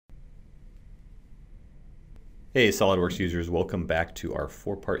Hey SolidWorks users, welcome back to our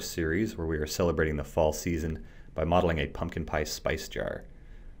 4-part series where we are celebrating the fall season by modeling a pumpkin pie spice jar.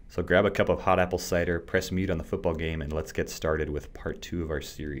 So grab a cup of hot apple cider, press mute on the football game, and let's get started with part 2 of our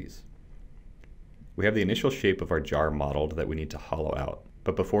series. We have the initial shape of our jar modeled that we need to hollow out.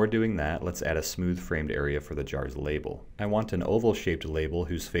 But before doing that, let's add a smooth framed area for the jar's label. I want an oval shaped label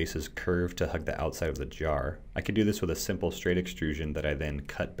whose face is curved to hug the outside of the jar. I can do this with a simple straight extrusion that I then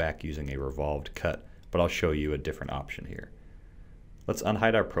cut back using a revolved cut, but I'll show you a different option here. Let's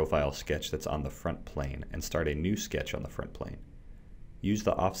unhide our profile sketch that's on the front plane and start a new sketch on the front plane. Use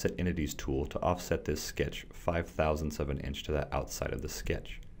the Offset Entities tool to offset this sketch 5/1000ths of an inch to the outside of the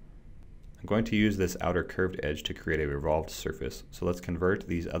sketch. I'm going to use this outer curved edge to create a revolved surface, so let's convert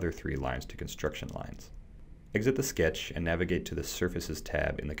these other 3 lines to construction lines. Exit the sketch and navigate to the Surfaces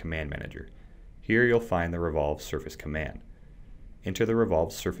tab in the Command Manager. Here you'll find the Revolved Surface command. Enter the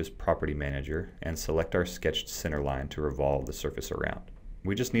Revolved Surface Property Manager and select our sketched center line to revolve the surface around.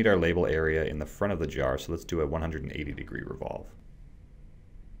 We just need our label area in the front of the jar, so let's do a 180-degree revolve.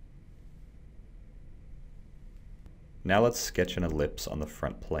 Now let's sketch an ellipse on the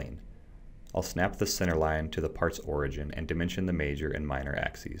front plane. I'll snap the center line to the part's origin and dimension the major and minor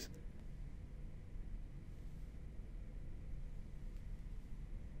axes.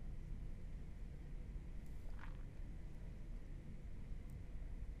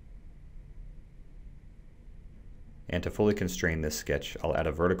 And to fully constrain this sketch, I'll add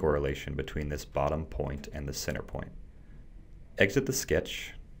a vertical relation between this bottom point and the center point. Exit the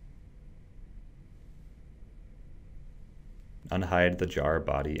sketch. Unhide the jar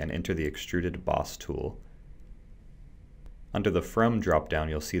body and enter the Extruded Boss tool. Under the From drop-down,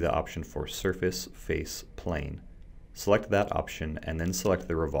 you'll see the option for Surface, Face, Plane. Select that option and then select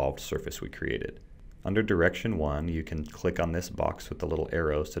the revolved surface we created. Under Direction 1, you can click on this box with the little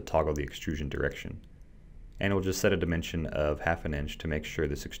arrows to toggle the extrusion direction. And we'll just set a dimension of 1/2 inch to make sure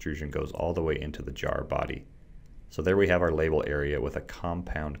this extrusion goes all the way into the jar body. So there we have our label area with a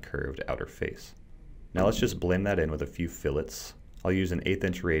compound curved outer face. Now let's just blend that in with a few fillets. I'll use an 1/8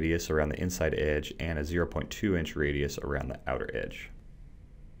 inch radius around the inside edge and a 0.2 inch radius around the outer edge.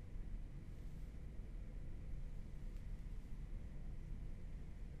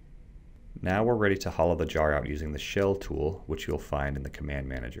 Now we're ready to hollow the jar out using the Shell tool, which you'll find in the Command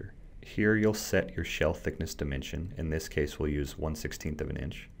Manager. Here you'll set your shell thickness dimension. In this case we'll use 1/16 of an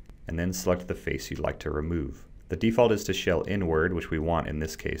inch, and then select the face you'd like to remove. The default is to shell inward, which we want in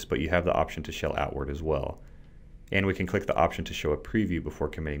this case, but you have the option to shell outward as well. And we can click the option to show a preview before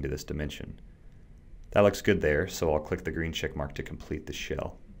committing to this dimension. That looks good there, so I'll click the green check mark to complete the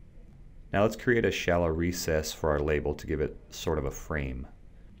shell. Now let's create a shallow recess for our label to give it sort of a frame.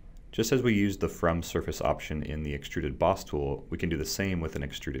 Just as we used the From Surface option in the Extruded Boss tool, we can do the same with an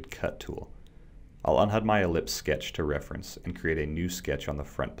Extruded Cut tool. I'll unhide my ellipse sketch to reference and create a new sketch on the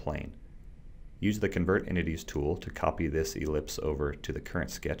front plane. Use the Convert Entities tool to copy this ellipse over to the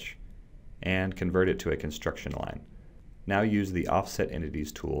current sketch and convert it to a construction line. Now use the Offset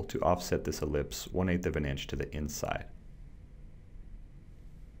Entities tool to offset this ellipse 1/8 of an inch to the inside.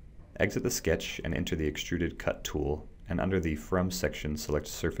 Exit the sketch and enter the Extruded Cut tool, and under the From section select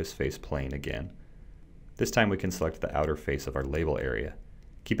Surface Face Plane again. This time we can select the outer face of our label area.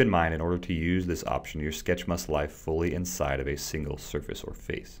 Keep in mind, in order to use this option, your sketch must lie fully inside of a single surface or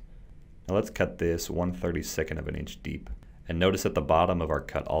face. Now let's cut this 1/32 of an inch deep, and notice that the bottom of our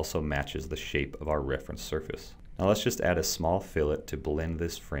cut also matches the shape of our reference surface. Now let's just add a small fillet to blend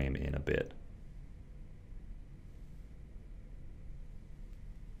this frame in a bit.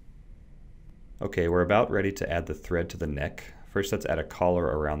 Okay, we're about ready to add the thread to the neck. First let's add a collar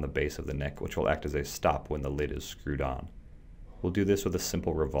around the base of the neck, which will act as a stop when the lid is screwed on. We'll do this with a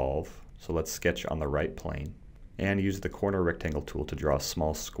simple revolve, so let's sketch on the right plane and use the Corner Rectangle tool to draw a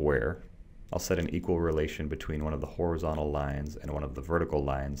small square. I'll set an equal relation between one of the horizontal lines and one of the vertical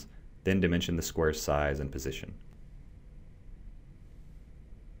lines, then dimension the square's size and position.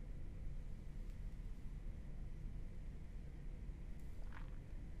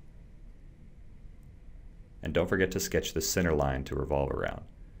 And don't forget to sketch the center line to revolve around.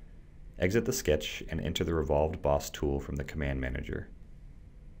 Exit the sketch and enter the Revolved Boss tool from the Command Manager.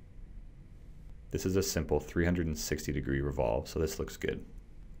 This is a simple 360-degree revolve, so this looks good.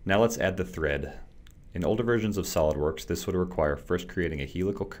 Now let's add the thread. In older versions of SolidWorks, this would require first creating a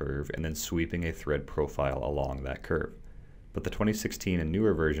helical curve and then sweeping a thread profile along that curve. But the 2016 and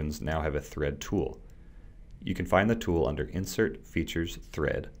newer versions now have a thread tool. You can find the tool under Insert, Features,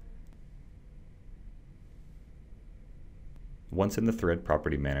 Thread. Once in the Thread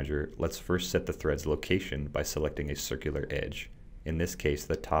Property Manager, let's first set the thread's location by selecting a circular edge, in this case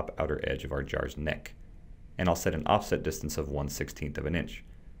the top outer edge of our jar's neck. and I'll set an offset distance of 1/16 of an inch,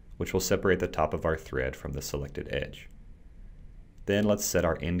 which will separate the top of our thread from the selected edge. Then let's set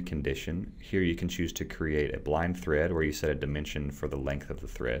our end condition. Here you can choose to create a blind thread where you set a dimension for the length of the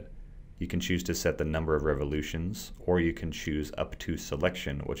thread. You can choose to set the number of revolutions, or you can choose up to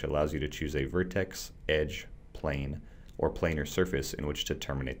selection, which allows you to choose a vertex, edge, plane, or planar surface in which to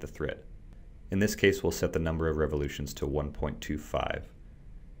terminate the thread. In this case, we'll set the number of revolutions to 1.25.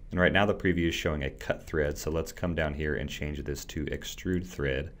 And right now the preview is showing a cut thread, so let's come down here and change this to extrude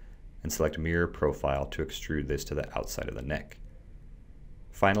thread and select mirror profile to extrude this to the outside of the neck.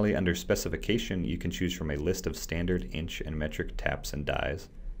 Finally, under specification, you can choose from a list of standard inch and metric taps and dies,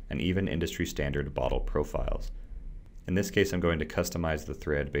 and even industry standard bottle profiles. In this case, I'm going to customize the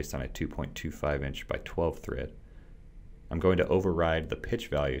thread based on a 2.25 inch by 12 thread. I'm going to override the pitch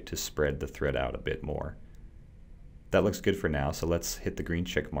value to spread the thread out a bit more. That looks good for now, so let's hit the green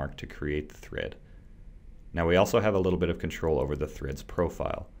check mark to create the thread. Now we also have a little bit of control over the thread's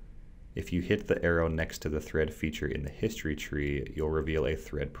profile. If you hit the arrow next to the thread feature in the history tree, you'll reveal a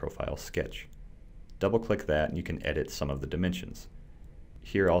thread profile sketch. Double-click that and you can edit some of the dimensions.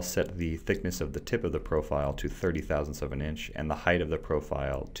 Here I'll set the thickness of the tip of the profile to 30 thousandths of an inch and the height of the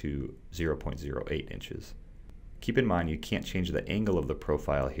profile to 0.08 inches. Keep in mind you can't change the angle of the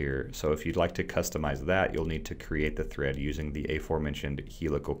profile here, so if you'd like to customize that, you'll need to create the thread using the aforementioned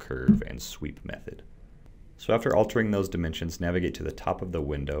helical curve and sweep method. So after altering those dimensions, navigate to the top of the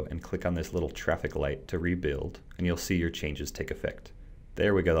window and click on this little traffic light to rebuild, and you'll see your changes take effect.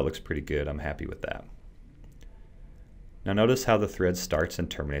 There we go, that looks pretty good. I'm happy with that. Now notice how the thread starts and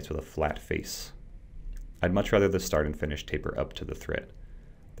terminates with a flat face. I'd much rather the start and finish taper up to the thread.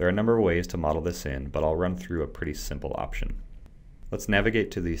 There are a number of ways to model this in, but I'll run through a pretty simple option. Let's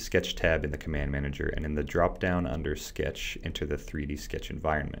navigate to the Sketch tab in the Command Manager, and in the drop-down under Sketch, enter the 3D Sketch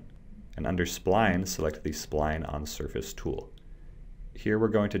environment. And under Spline, select the Spline on Surface tool. Here we're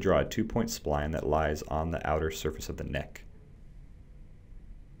going to draw a 2-point spline that lies on the outer surface of the neck.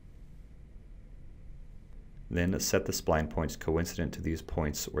 Then set the spline points coincident to these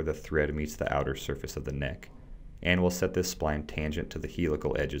points where the thread meets the outer surface of the neck, and we'll set this spline tangent to the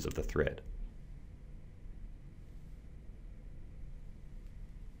helical edges of the thread.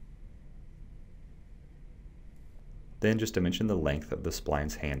 Then just dimension the length of the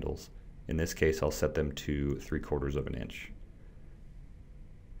spline's handles. In this case, I'll set them to 3/4 of an inch.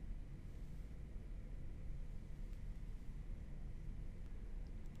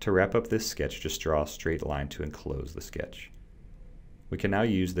 To wrap up this sketch, just draw a straight line to enclose the sketch. We can now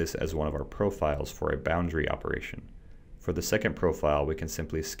use this as one of our profiles for a boundary operation. For the second profile, we can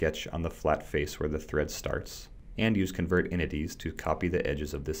simply sketch on the flat face where the thread starts, and use convert entities to copy the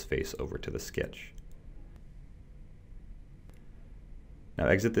edges of this face over to the sketch. Now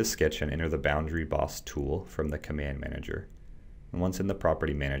exit this sketch and enter the Boundary Boss tool from the Command Manager. And once in the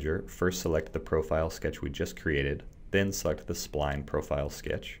Property Manager, first select the profile sketch we just created, then select the Spline profile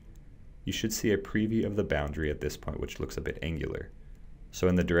sketch. You should see a preview of the boundary at this point, which looks a bit angular. So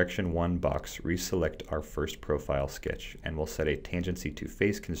in the Direction 1 box, reselect our first profile sketch, and we'll set a tangency to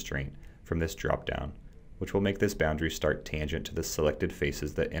face constraint from this drop-down, which will make this boundary start tangent to the selected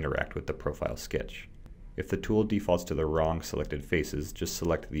faces that interact with the profile sketch. If the tool defaults to the wrong selected faces, just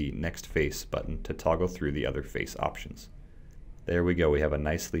select the Next Face button to toggle through the other face options. There we go, we have a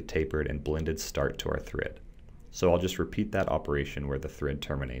nicely tapered and blended start to our thread. So I'll just repeat that operation where the thread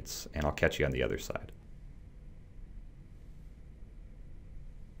terminates, and I'll catch you on the other side.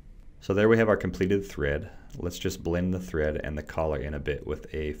 So there we have our completed thread. Let's just blend the thread and the collar in a bit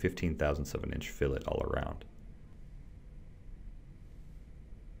with a 15 thousandths of an inch fillet all around.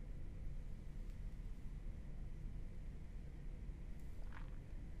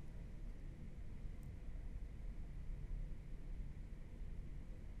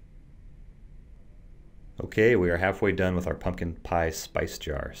 Okay, we are halfway done with our pumpkin pie spice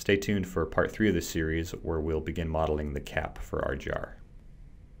jar. Stay tuned for part 3 of this series where we'll begin modeling the cap for our jar.